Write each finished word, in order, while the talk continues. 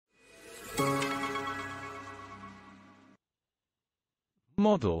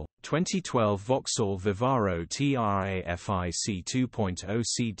Model, 2012 Vauxhall Vivaro TRAFIC 2.0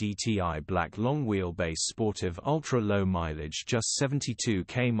 Cdti Black Long Wheelbase Sportive Ultra Low Mileage just 72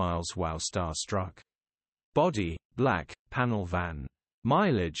 km Wow Starstruck. Body, black, panel van.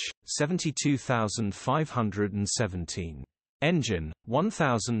 Mileage, 72,517. Engine,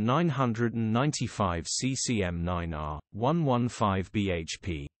 1995 CCM9R, 115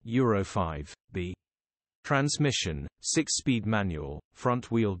 bhp, Euro 5, B. Transmission, 6-speed manual,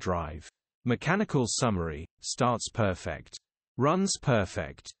 front-wheel drive. Mechanical summary, starts perfect. Runs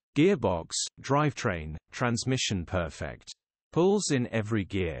perfect. Gearbox, drivetrain, transmission perfect. Pulls in every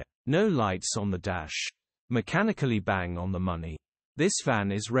gear. No lights on the dash. Mechanically bang on the money. This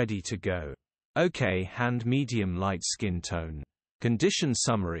van is ready to go. Okay, hand medium light skin tone. Condition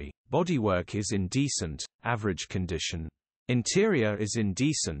summary, bodywork is in decent, average condition. Interior is in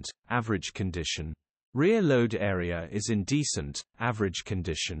decent, average condition. Rear load area is in decent, average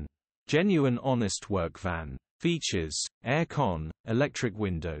condition. Genuine honest work van. Features, air con, electric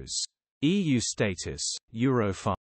windows. EU status, Euro 5.